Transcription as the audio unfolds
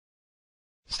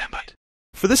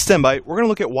For this STEM bite, we're going to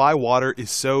look at why water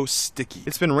is so sticky.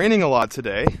 It's been raining a lot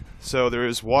today, so there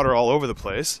is water all over the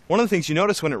place. One of the things you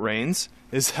notice when it rains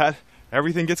is that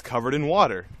everything gets covered in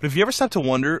water. But have you ever stopped to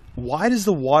wonder, why does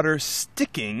the water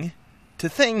sticking to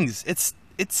things? It's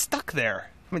stuck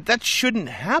there. I mean, that shouldn't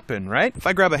happen, right? If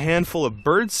I grab a handful of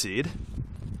birdseed,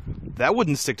 that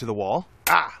wouldn't stick to the wall.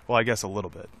 Well, I guess a little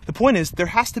bit. The point is, there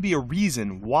has to be a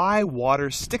reason why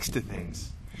water sticks to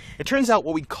things. It turns out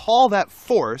what we call that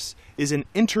force is an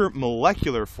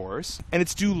intermolecular force, and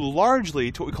it's due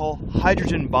largely to what we call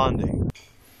hydrogen bonding.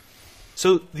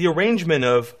 So the arrangement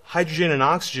of hydrogen and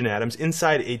oxygen atoms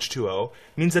inside H2O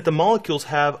means that the molecules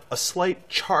have a slight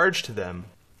charge to them.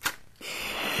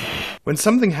 When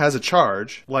something has a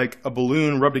charge, like a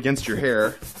balloon rubbed against your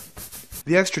hair,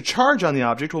 the extra charge on the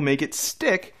object will make it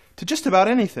stick to just about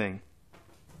anything.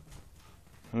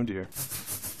 Oh dear.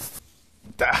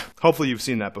 Hopefully you've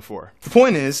seen that before. The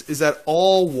point is that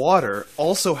all water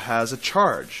also has a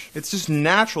charge. It's just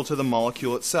natural to the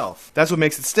molecule itself. That's what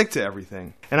makes it stick to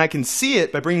everything. And I can see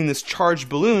it by bringing this charged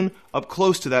balloon up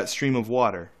close to that stream of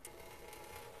water.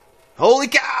 Holy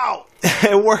cow!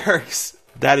 It works!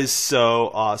 That is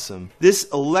so awesome. This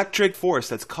electric force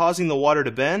that's causing the water to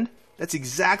bend, that's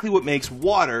exactly what makes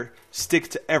water stick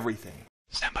to everything.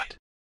 Stand by.